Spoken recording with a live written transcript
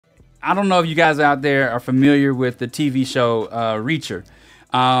I don't know if you guys out there are familiar with the TV show Reacher.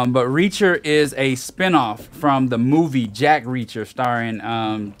 But Reacher is a spinoff from the movie Jack Reacher starring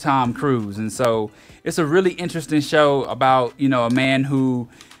Tom Cruise. And so it's a really interesting show about, a man who,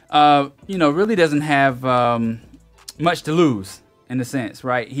 really doesn't have much to lose in a sense,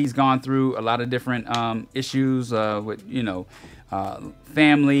 right? He's gone through a lot of different issues with,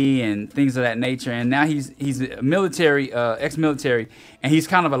 family and things of that nature. And now he's a military, ex-military, and he's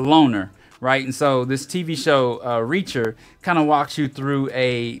kind of a loner. Right, and so this TV show Reacher kind of walks you through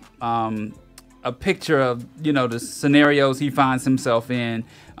a picture of the scenarios he finds himself in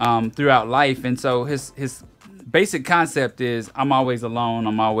throughout life, and so his basic concept is I'm always alone.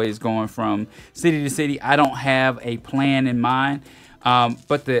 I'm always going from city to city. I don't have a plan in mind,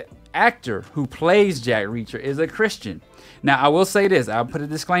 but the actor who plays Jack Reacher is a Christian. Now I will say this. I'll put a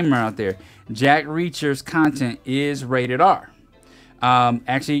disclaimer out there. Jack Reacher's content is rated R.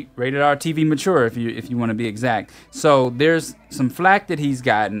 Actually rated R TV mature if you want to be exact. So there's some flack that he's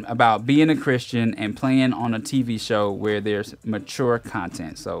gotten about being a Christian and playing on a TV show where there's mature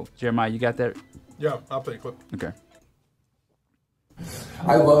content. So Jeremiah, you got that? Yeah, I'll play a clip. Okay.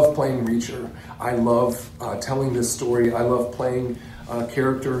 I love playing Reacher. I love telling this story. I love playing a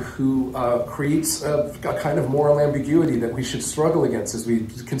character who creates a kind of moral ambiguity that we should struggle against as we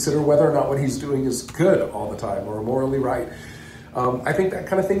consider whether or not what he's doing is good all the time or morally right. I think that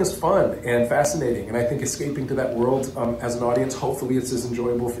kind of thing is fun and fascinating, and I think escaping to that world as an audience, hopefully it's as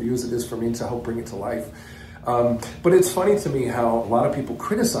enjoyable for you as it is for me to help bring it to life. But it's funny to me how a lot of people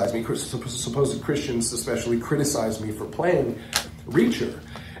criticize me, supposed Christians especially, criticize me for playing Reacher,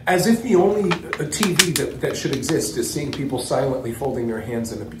 as if the only TV that should exist is seeing people silently folding their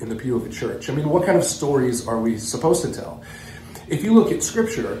hands in the pew of a church. I mean, what kind of stories are we supposed to tell? If you look at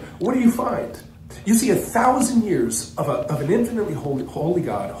Scripture, what do you find? You see 1,000 years of an infinitely holy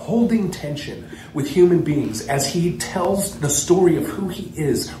God holding tension with human beings as he tells the story of who he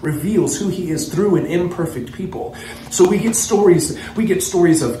is, reveals who he is through an imperfect people. So we get stories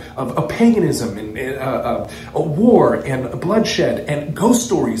of paganism and a war and bloodshed and ghost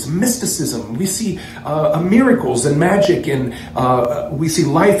stories, mysticism. We see miracles and magic, and we see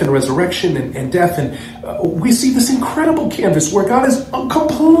life and resurrection and death, and we see this incredible canvas where God is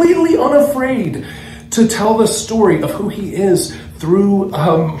completely unafraid to tell the story of who he is through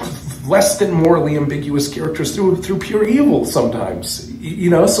less than morally ambiguous characters, through pure evil sometimes.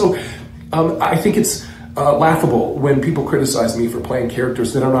 So I think it's laughable when people criticize me for playing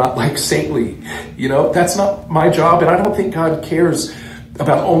characters that are not like saintly. That's not my job, and I don't think God cares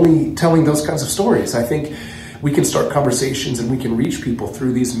about only telling those kinds of stories. I think we can start conversations and we can reach people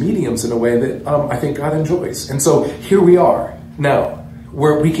through these mediums in a way that I think God enjoys. And so here we are now,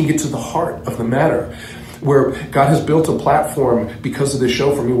 where we can get to the heart of the matter, where God has built a platform because of this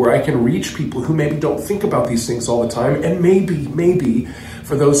show for me, where I can reach people who maybe don't think about these things all the time, and maybe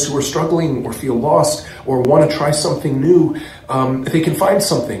for those who are struggling or feel lost or want to try something new, they can find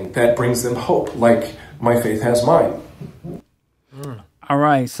something that brings them hope, like my faith has mine. All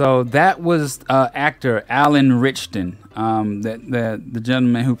right, so that was actor Alan Ritchson, the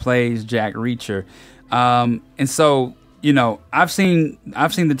gentleman who plays Jack Reacher, and so I've seen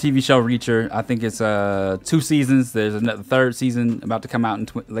the TV show Reacher. I think it's 2 seasons. There's another 3rd season about to come out in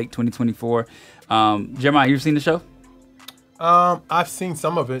late 2024. Jeremiah, you've seen the show? I've seen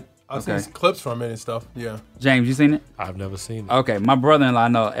some of it. I've seen clips from it and stuff. Yeah. James, you seen it? I've never seen it. Okay, my brother-in-law, I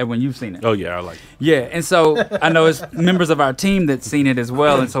know, Edwin, you've seen it. Oh yeah, I like it. Yeah, and so I know it's members of our team that's seen it as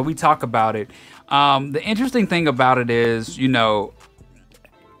well, and so we talk about it. The interesting thing about it is, the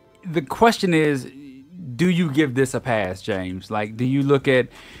question is, do you give this a pass, James? Like, do you look at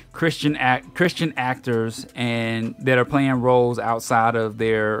Christian actors and that are playing roles outside of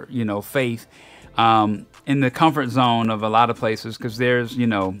their, faith, in the comfort zone of a lot of places? Because there's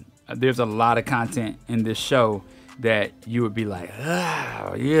a lot of content in this show that you would be like,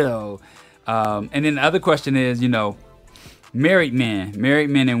 and then the other question is, married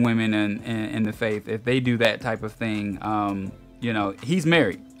men and women in the faith, if they do that type of thing, he's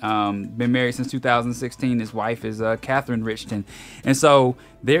married. Been married since 2016. His wife is Catherine Ritchson, and so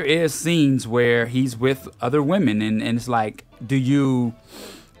there is scenes where he's with other women, and it's like, do you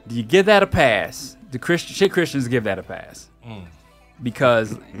give that a pass? Should Christians give that a pass?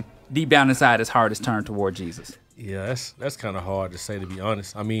 Because deep down inside, his heart is turned toward Jesus. Yeah, that's kind of hard to say, to be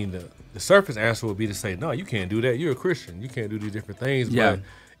honest. I mean, the surface answer would be to say, no, you can't do that. You're a Christian. You can't do these different things. Yeah. But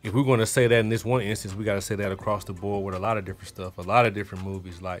if we're going to say that in this one instance, we got to say that across the board with a lot of different stuff, a lot of different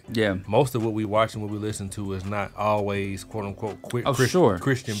movies. Like, most of what we watch and what we listen to is not always, quote unquote,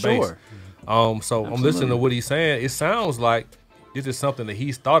 Christian based. So I'm listening to what he's saying. It sounds like this is something that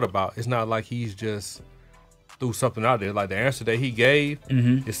he's thought about. It's not like he's just threw something out there. Like the answer that he gave,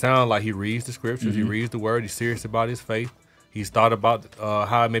 it sounds like he reads the scriptures, he reads the word, he's serious about his faith. He's thought about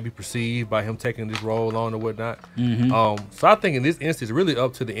how it may be perceived by him taking this role on or whatnot. So I think in this instance, it's really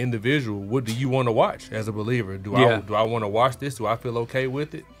up to the individual. What do you want to watch as a believer? Do I want to watch this? Do I feel okay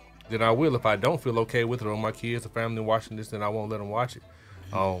with it? Then I will. If I don't feel okay with it, or my kids or family watching this, then I won't let them watch it.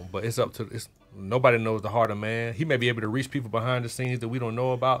 But it's up to nobody knows the heart of man. He may be able to reach people behind the scenes that we don't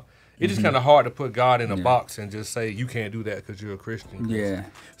know about. It's just kind of hard to put God in a box and just say you can't do that because you're a Christian. Yeah.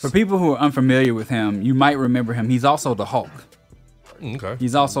 For people who are unfamiliar with him, you might remember him. He's also the Hulk. Okay.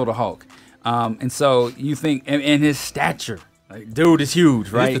 He's also the Hulk. And so you think, and his stature, like, dude is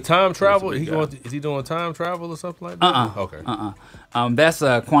huge, right? Is the time travel? Is he doing time travel or something like that? Okay. That's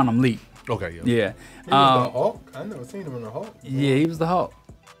a Quantum Leap. Okay. Yeah. He was the Hulk? I never seen him in the Hulk. Yeah, he was the Hulk.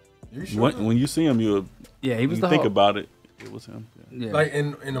 You sure? When you see him, he was the Hulk. Think about it. It was him. Yeah. Like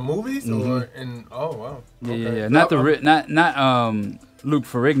in the movies or in? Oh wow. Yeah. Not Luke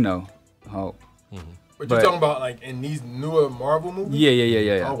Ferrigno Hulk. But you're talking about like in these newer Marvel movies?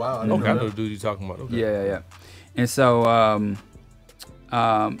 Yeah. Oh wow. I know the dude you're talking about. Okay. Yeah. And so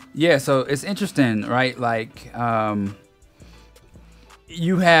so it's interesting, right? Like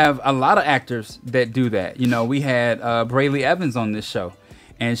you have a lot of actors that do that. You know, we had Brayley Evans on this show.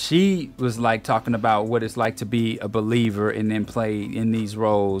 And she was like talking about what it's like to be a believer and then play in these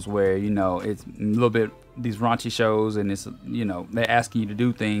roles where, you know, it's a little bit these raunchy shows and it's, you know, they're asking you to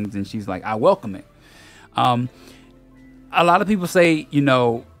do things. And she's like, I welcome it. A lot of people say, you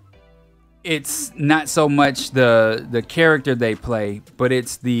know, it's not so much the character they play, but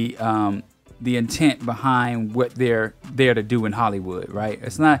it's the intent behind what they're there to do in Hollywood, right?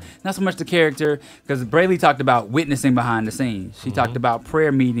 It's not so much the character, because Brayley talked about witnessing behind the scenes. She talked about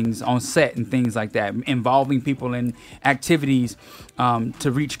prayer meetings on set and things like that, involving people in activities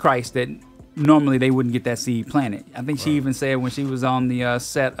to reach Christ that normally they wouldn't get that seed planted. I think she even said when she was on the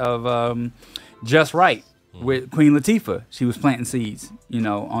set of Just Right with Queen Latifah, she was planting seeds, you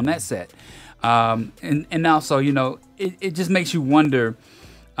know, on that set. And also, you know, it just makes you wonder,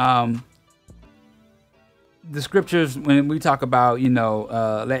 the scriptures, when we talk about, you know,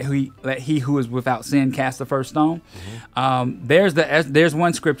 let he who is without sin cast the first stone. There's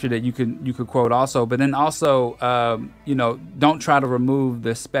one scripture that you could quote also, but then also, you know, don't try to remove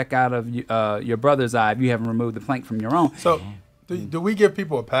the speck out of your brother's eye if you haven't removed the plank from your own. So, do we give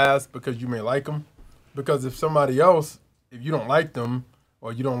people a pass because you may like them? Because if somebody else, if you don't like them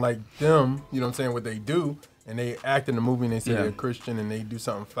or you don't like them, you know what I'm saying, what they do, and they act in the movie and they say they're a Christian and they do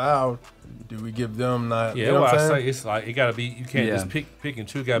something foul, do we give them not? Yeah, you know well, what I I'm saying? say it's like it gotta be. You can't just pick and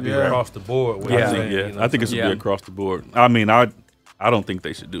choose. Got to be across the board. I think it should be across the board. I mean, I don't think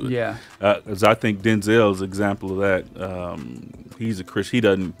they should do it. Yeah, because I think Denzel's example of that. He's a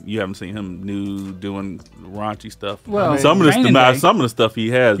Christian. You haven't seen him nude doing raunchy stuff. Well, some of the stuff he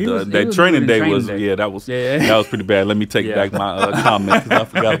has. That Training Day was that was pretty bad. Let me take back my comment because I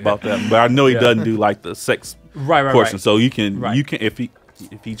forgot about that. But I know he doesn't do like the sex portion. So you can if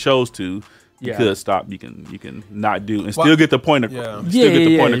he chose to. You could stop. You can not do and still get the point across. Still get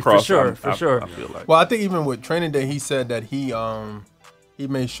the point across. For sure. I feel like. Well, I think even with Training Day, he said that he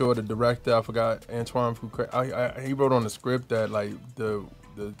made sure the director, I forgot Antoine Fuqua, he wrote on the script that like the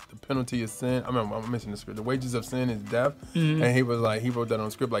penalty of sin. I'm mentioning the script. The wages of sin is death, and he was like, he wrote that on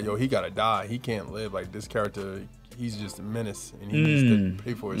the script like, yo, he gotta die. He can't live like this character. He's just a menace, and he needs to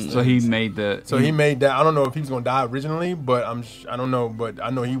pay for his sins. So he made that. I don't know if he was gonna die originally, but I don't know. But I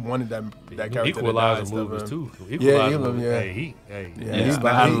know he wanted that character. Equalizer movies too. I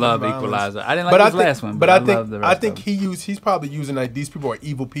love Equalizer. I didn't like his last one, but I think he's probably using like these people are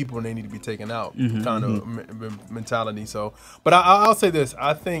evil people and they need to be taken out kind of mentality. So, but I'll say this: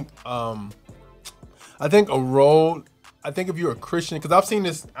 I think a role. I think if you're a Christian, because I've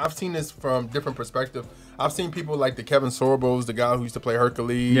seen this from different perspectives. I've seen people like the Kevin Sorbo's, the guy who used to play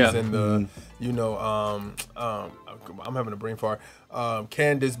Hercules, and the I'm having a brain fart.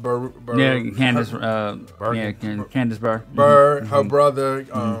 Candace Burr. Candace Burr. Her brother.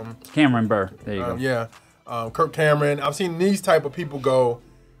 Cameron Burr. There you go. Kirk Cameron. I've seen these type of people go,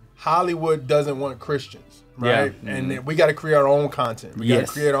 Hollywood doesn't want Christians, right? Yeah. And we got to create our own content. We got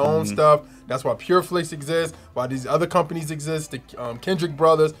to create our own stuff. That's why PureFlix exists, why these other companies exist, the Kendrick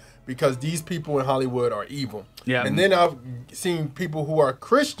brothers, because these people in Hollywood are evil. Yeah. And then I've seen people who are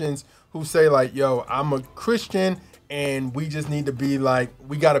Christians who say like, yo, I'm a Christian and we just need to be like,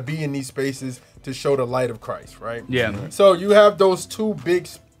 we got to be in these spaces to show the light of Christ, right? Yeah. So you have those two big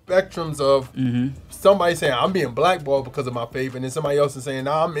spectrums of somebody saying I'm being blackballed because of my faith, and then somebody else is saying,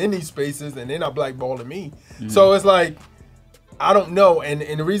 no, I'm in these spaces and they're not blackballing me. So it's like, I don't know. And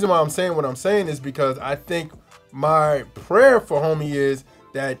the reason why I'm saying what I'm saying is because I think my prayer for homie is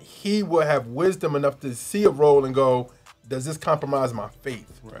that he will have wisdom enough to see a role and go, does this compromise my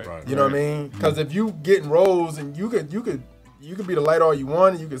faith? Right. You know what I mean? Because if you get in roles and you could be the light all you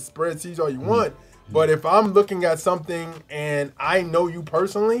want, and you could spread seeds all you want. But if I'm looking at something and I know you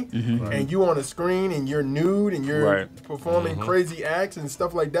personally, and you on a screen and you're nude and you're performing crazy acts and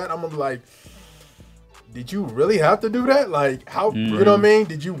stuff like that, I'm gonna be like, did you really have to do that? Like, how, you know what I mean?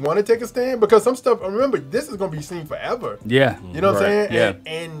 Did you want to take a stand? Because some stuff, remember, this is gonna be seen forever. Yeah. You know what I'm saying? Yeah.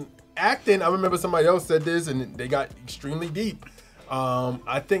 And acting, I remember somebody else said this and they got extremely deep. I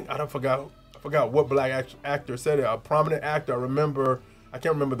forgot what black actor said it, a prominent actor. I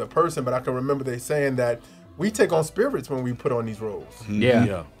can't remember the person, but I can remember they saying that we take on spirits when we put on these roles.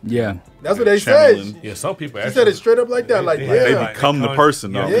 Yeah. That's what they said. Yeah, some people actually said it straight up like that. They become the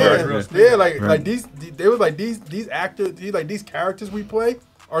person. Like these actors, these characters we play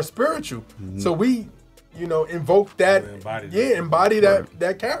are spiritual. So we, invoke that, embody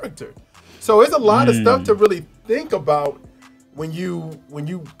that character. So it's a lot of stuff to really think about when you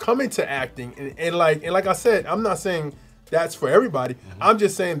come into acting, and like I said, I'm not saying that's for everybody. I'm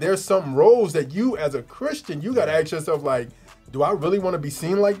just saying there's some roles that you as a Christian, you got to ask yourself, like, do I really want to be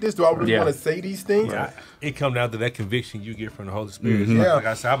seen like this? Do I really want to say these things? Yeah. It comes down to that conviction you get from the Holy Spirit. Like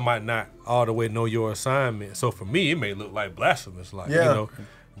I said, I might not all the way know your assignment. So for me, it may look like blasphemous, but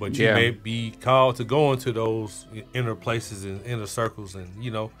you may be called to go into those inner places and inner circles, and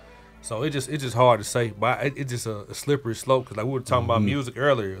so it's just hard to say. But it's just a slippery slope, because like we were talking about music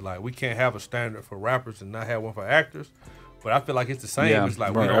earlier, like we can't have a standard for rappers and not have one for actors. But I feel like it's the same. It's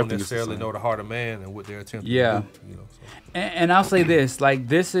like we don't necessarily know the heart of man and what they're attempting to do. And I'll say this, like,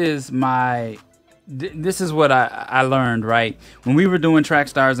 this is what I learned, right? When we were doing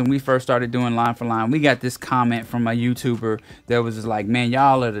Trackstarz and we first started doing Line for Line, we got this comment from a YouTuber that was just like, man,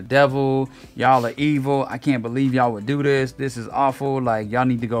 y'all are the devil. Y'all are evil. I can't believe y'all would do this. This is awful. Like, y'all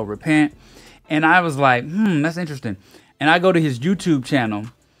need to go repent. And I was like, that's interesting. And I go to his YouTube channel,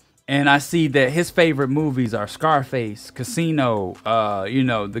 and I see that his favorite movies are Scarface, Casino,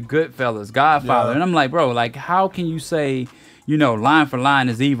 The Goodfellas, Godfather. And I'm like, bro, like, how can you say, Line for Line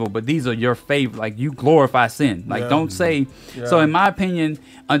is evil, but these are your favorite? Like, you glorify sin. Like, don't say. So in my opinion,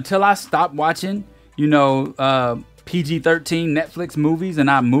 until I stop watching, PG-13 Netflix movies and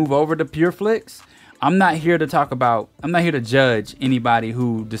I move over to Pure Flix, I'm not here to judge anybody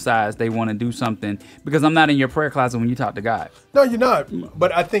who decides they want to do something, because I'm not in your prayer closet when you talk to God. No, you're not.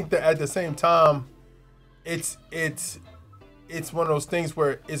 But I think that at the same time, it's one of those things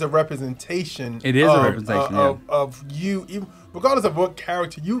where it's a representation. It is a representation of you, even, regardless of what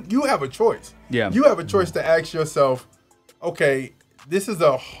character, you have a choice. Yeah. You have a choice to ask yourself, okay, this is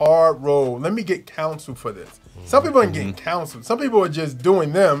a hard role. Let me get counsel for this. Some people aren't getting counsel. Some people are just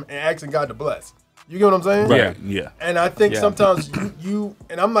doing them and asking God to bless. You get what I'm saying? Right. Yeah. And I think sometimes you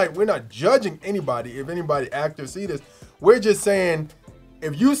and I'm like, we're not judging anybody. If anybody actors see this, we're just saying,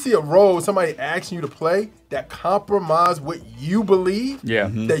 if you see a role, somebody asking you to play that compromise what you believe,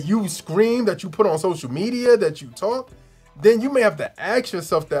 that you scream, that you put on social media, that you talk, then you may have to ask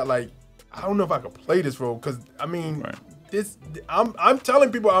yourself that, like, I don't know if I could play this role, because I mean, I'm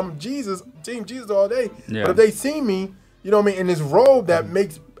telling people I'm Jesus, Team Jesus all day, but if they see me, you know what I mean, in this role that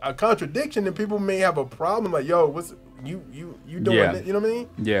makes a contradiction, then people may have a problem. Like, yo, what's you doing it? You know what I mean?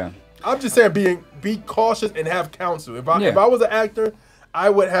 Yeah. I'm just saying, be cautious and have counsel. If I was an actor, I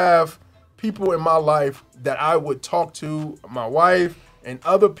would have people in my life that I would talk to, my wife and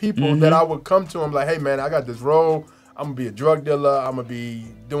other people that I would come to. I'm like, hey man, I got this role. I'm gonna be a drug dealer. I'm gonna be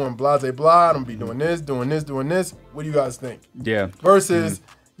doing blah blah blah. I'm gonna be doing this. What do you guys think? Yeah. Versus,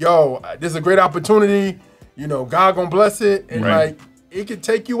 yo, this is a great opportunity. God gonna bless it, and like, it could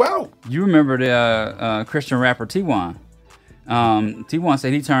take you out. You remember the Christian rapper T1? T1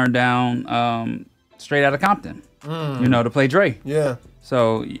 said he turned down Straight Outta Compton, to play Dre. Yeah.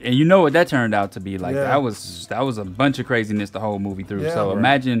 So, and you know what that turned out to be like. That was a bunch of craziness the whole movie through. So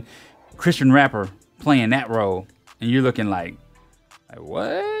imagine Christian rapper playing that role, and you're looking like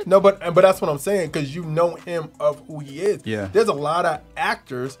what? No, but that's what I'm saying, because you know him of who he is. Yeah. There's a lot of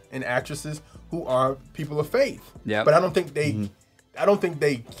actors and actresses who are people of faith. Yeah. But I don't think they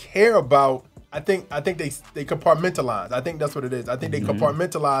care about. I think they compartmentalize. I think that's what it is. I think they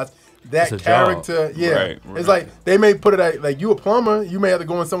compartmentalize that character. Job. Yeah. Right. It's like they may put it at, like, you a plumber, you may have to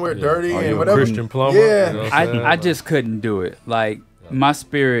go in somewhere dirty and whatever. Christian plumber. Yeah. I just couldn't do it. Like, my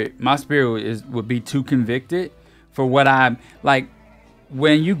spirit would be too convicted for what I'm like.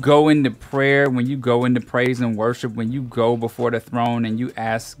 When you go into prayer, when you go into praise and worship, when you go before the throne and you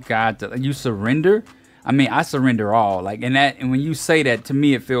ask God to, you surrender, I mean, I surrender all. Like, and when you say that, to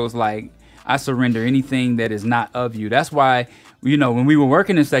me, it feels like I surrender anything that is not of you. That's why, you know, when we were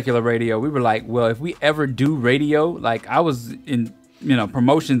working in secular radio, we were like, well, if we ever do radio, like I was in, you know,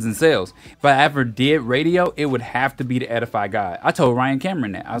 promotions and sales. If I ever did radio, it would have to be to edify God. I told Ryan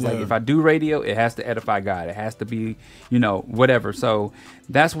Cameron that. I was like, if I do radio, it has to edify God. It has to be, you know, whatever. So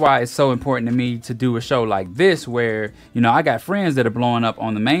that's why it's so important to me to do a show like this where, you know, I got friends that are blowing up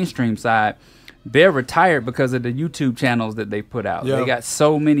on the mainstream side. They're retired because of the YouTube channels that they put out. They got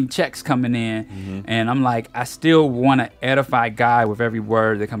so many checks coming in. And I'm like, I still want to edify God with every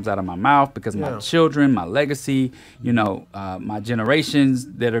word that comes out of my mouth because my children, my legacy, you know, my generations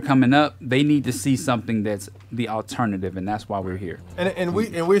that are coming up, they need to see something that's the alternative. And that's why we're here. And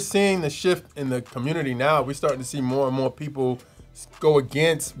we're seeing the shift in the community now. We're starting to see more and more people go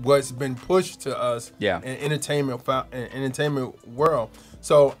against what's been pushed to us in entertainment world.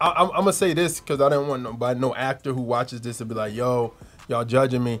 So I'm gonna say this because I don't want no actor who watches this to be like, "Yo, y'all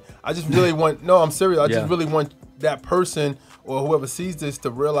judging me." I just really want I'm serious. I just really want that person or whoever sees this to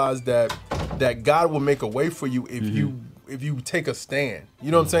realize that God will make a way for you if you take a stand.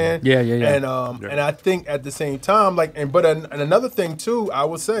 You know what I'm saying? Yeah. And I think at the same time, like, and another thing too, I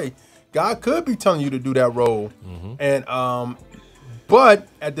would say, God could be telling you to do that role, and but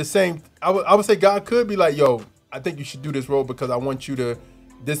at the same, I would say God could be like, "Yo, I think you should do this role because I want you to.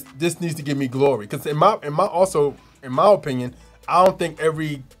 This needs to give me glory." Because in my opinion, I don't think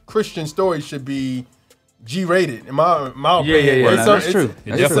every Christian story should be G-rated. In my opinion, that's true.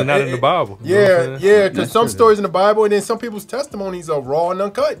 It's definitely not in the Bible. Because some stories in the Bible, and then some people's testimonies are raw and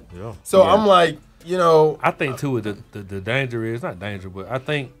uncut. So I'm like, you know, I think too the danger is not danger, but I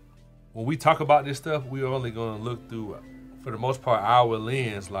think when we talk about this stuff, we're only going to look through, for the most part, our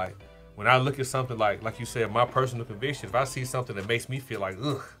lens. Like, when I look at something like you said, my personal conviction, if I see something that makes me feel like,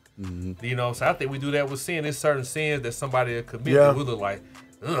 ugh, you know, so I think we do that with sin. There's certain sins that somebody will commit that we look like,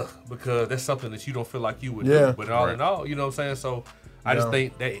 ugh, because that's something that you don't feel like you would do. But all in all, you know what I'm saying? So I just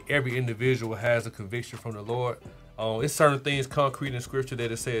think that every individual has a conviction from the Lord. It's certain things concrete in scripture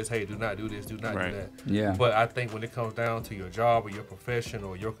that it says, hey, do not do this, do not do that. Yeah. But I think when it comes down to your job or your profession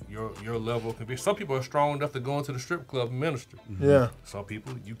or your level of conviction, some people are strong enough to go into the strip club and minister. Yeah. Some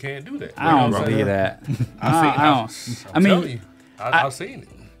people, you can't do that. I don't believe that. I've seen it.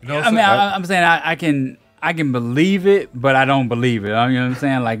 You know what I'm saying? I'm saying I can believe it, but I don't believe it. You know what I'm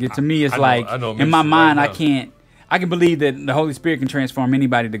saying? Like, to me, it's in my mind, I can believe that the Holy Spirit can transform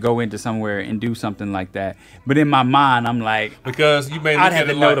anybody to go into somewhere and do something like that. But in my mind, I'm like, because you may I'd have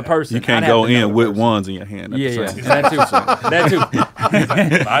to know the person. You can't go in with ones in your hand. That too.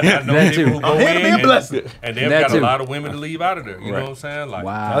 I know people who go in and they've got a lot of women to leave out of there. You know what I'm saying? Like,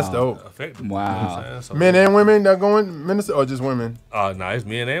 wow, that's dope. Effective. Wow. You know so, men and women that going minister or just women? No, it's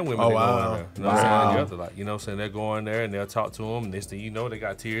men and women that go in there. You know what I'm saying? Like, you know what I'm saying? They're going there and they'll talk to them. And next thing you know, they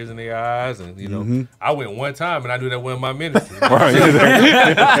got tears in their eyes. And, you know, I went one time and I do that with my ministry. I'm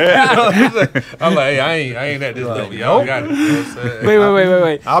like, hey, I ain't at this level. Y'all got it. You know what I'm saying?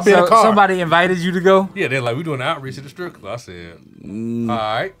 Wait. I'll be in the car. Somebody invited you to go? Yeah, they're like, we doing outreach at the strip club. I said, all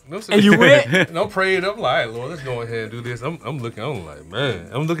right. And you went? No, prayed. I'm like, Lord, let's go ahead and do this. I'm like, man,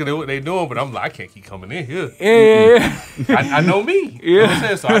 I'm looking at what they doing, but I'm like, I can't keep coming in here. Yeah. I know me. You know what I'm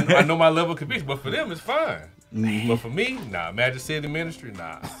saying? So I know my level of conviction, but for them, it's fine. But for me, nah, Magic City Ministry,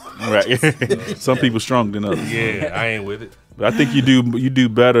 nah. Right. Some people stronger than others. Yeah, I ain't with it. But I think you do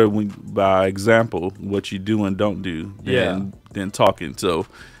better by example what you do and don't do than talking. So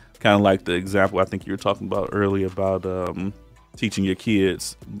kind of like the example I think you were talking about earlier about teaching your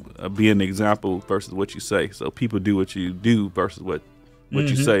kids, being the example versus what you say. So people do what you do versus what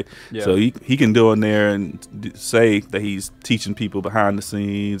you say. Yeah. So he can go in there and say that he's teaching people behind the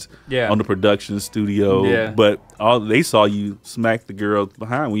scenes on the production studio, but all they saw you smack the girl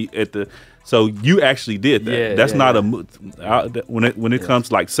behind me at the. So you actually did that. That's not a when it comes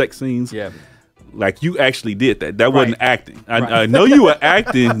to like sex scenes. Yeah. Like you actually did that. That wasn't acting. I know you were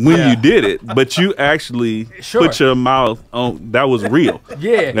acting when you did it, but you actually put your mouth on. That was real.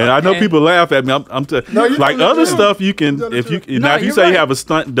 Yeah. And I know people laugh at me. I'm like other stuff you can if you say you have a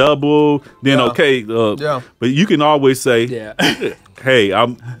stunt double, then okay. But you can always say,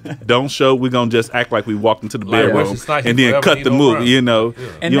 hey, don't show. We're gonna just act like we walked into the bedroom and then cut the movie. You know,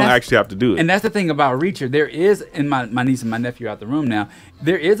 you don't actually have to do it. And that's the thing about Reacher. There is, and my niece and my nephew are out the room now.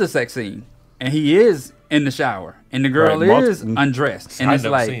 There is a sex scene. and he is in the shower, and the girl is undressed, and it's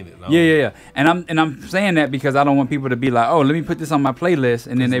like, seen it, no. yeah. And I'm saying that because I don't want people to be like, oh, let me put this on my playlist,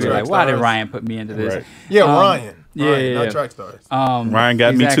 and then they be like, why did Ryan put me into this? Right. Yeah, Ryan, not Trackstarz. Ryan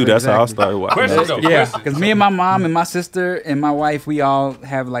got me too. That's how I started watching. Yeah, because me and my mom and my sister and my wife, we all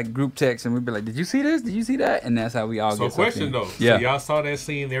have like group texts, and we'd be like, did you see this? Did you see that? And that's how we all get. So question though, so y'all saw that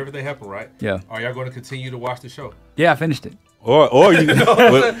scene, everything happened, right? Yeah. Are y'all going to continue to watch the show? Yeah, I finished it. Or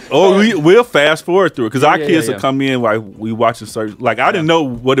we'll fast forward through it because our kids will come in like we watching certain. Like I didn't know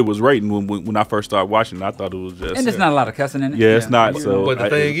what it was rating when I first started watching. I thought it was just and there's not a lot of cussing in it. Yeah, it's not. So, but the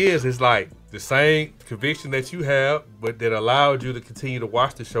thing is, it's like the same conviction that you have, but that allowed you to continue to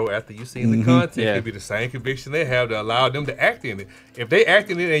watch the show after you seen the content. It'd be the same conviction they have that allowed them to act in it. If they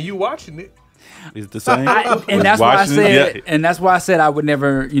act in it and you watching it. It's the same. And that's why I said, and that's why I said I would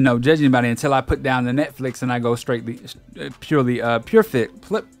never, judge anybody until I put down the Netflix and I go purely pure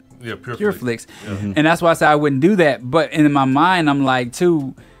flicks. And that's why I said I wouldn't do that. But in my mind, I'm like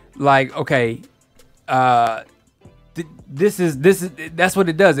okay, that's what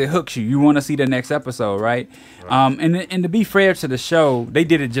it does. It hooks you. You want to see the next episode, right? And to be fair to the show, they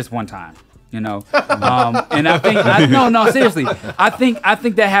did it just one time. And I think no, seriously, I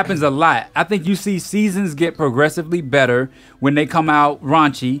think that happens a lot. I think you see seasons get progressively better when they come out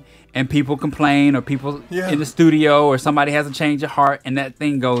raunchy and people complain or people in the studio or somebody has a change of heart and that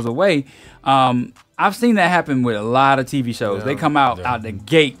thing goes away. I've seen that happen with a lot of TV shows. They come out the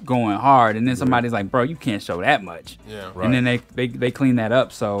gate going hard, and then somebody's like, "Bro, you can't show that much." And then they clean that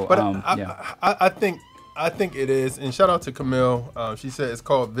up. So, but I think it is. And shout out to Camille. She said it's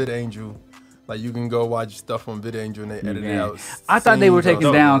called VidAngel. Like you can go watch stuff on VidAngel and they edit it out. I thought they were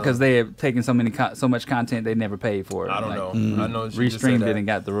taken down because they had taken so much content they never paid for it. I don't know. I know restreamed it and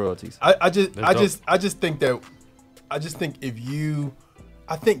got the royalties. I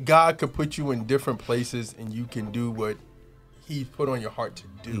think God could put you in different places and you can do what He put on your heart to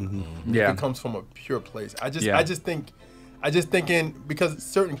do. It comes from a pure place. I just think because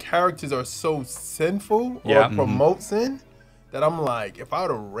certain characters are so sinful or promote sin. That I'm like, if I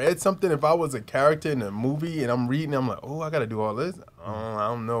would have read something, if I was a character in a movie and I'm reading, I'm like, oh, I got to do all this. I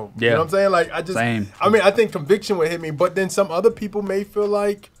don't know. You know what I'm saying? Like, I think conviction would hit me, but then some other people may feel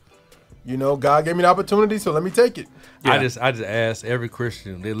like, God gave me the opportunity, so let me take it. I just ask every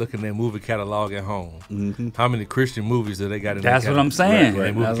Christian, they look in their movie catalog at home. How many Christian movies do they got in their catalog? That's what I'm saying.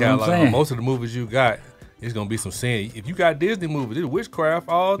 Their movie catalog. Most of the movies you got, it's gonna be some sin. If you got Disney movies, it's witchcraft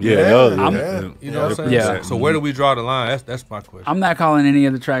all day. You know what I'm saying? Yeah. So where do we draw the line? That's my question. I'm not calling any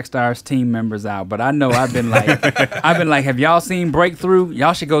of the Trackstarz team members out, but I know I've been like, have y'all seen Breakthrough?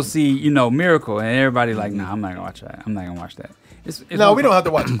 Y'all should go see, Miracle, and everybody like, nah, I'm not gonna watch that. I'm not gonna watch that. No, we don't have to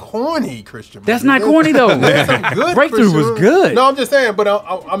watch corny Christian movies. That's not corny though. Good Breakthrough was good. No, I'm just saying, but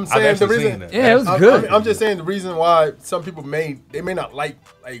I'm saying the reason. Yeah, it was good. I'm just saying the reason why some people may not like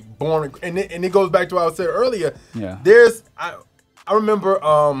boring, and it goes back to what I said earlier. Yeah. I remember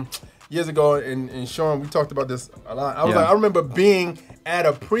years ago in Sean, we talked about this a lot. I remember being at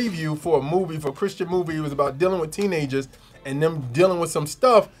a preview for a Christian movie. It was about dealing with teenagers and them dealing with some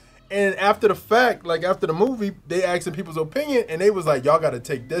stuff. And after the fact, like after the movie, they asking people's opinion, and they was like, y'all got to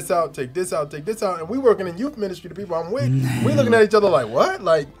take this out, take this out, take this out. And we working in youth ministry, the people I'm with, we looking at each other like, what?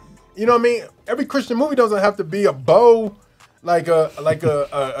 Like, you know what I mean? Every Christian movie doesn't have to be a bow, like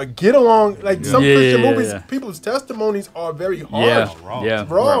a get along. Like some Christian movies, people's testimonies are very harsh. It's raw. You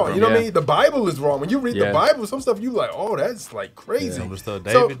know what I mean? The Bible is raw. When you read the Bible, some stuff you like, oh, that's like crazy. Some stuff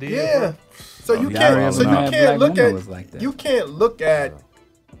David did. So you can't look at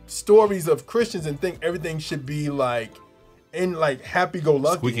stories of Christians and think everything should be like in like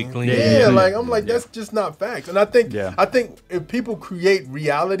happy-go-lucky, squeaky clean. I'm like that's just not facts. And I think if people create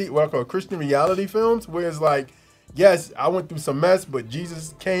reality, what I call Christian reality films, where it's like, yes, I went through some mess, but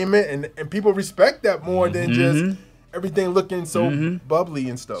Jesus came in, and people respect that more than just everything looking so bubbly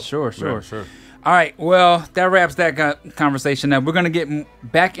and stuff. Sure. All right, well, that wraps that conversation up. We're going to get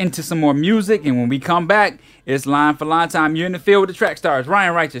back into some more music, and when we come back, it's Line for Line time. You're in the field with the Trackstarz.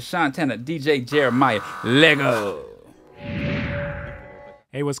 Ryan Righteous, Sean Tanner, DJ Jeremiah. Lego.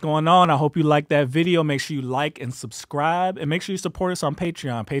 Hey, what's going on? I hope you liked that video. Make sure you like and subscribe, and make sure you support us on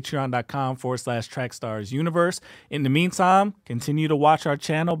Patreon, patreon.com/Trackstarz Universe. In the meantime, continue to watch our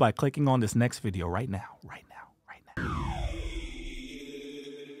channel by clicking on this next video right now.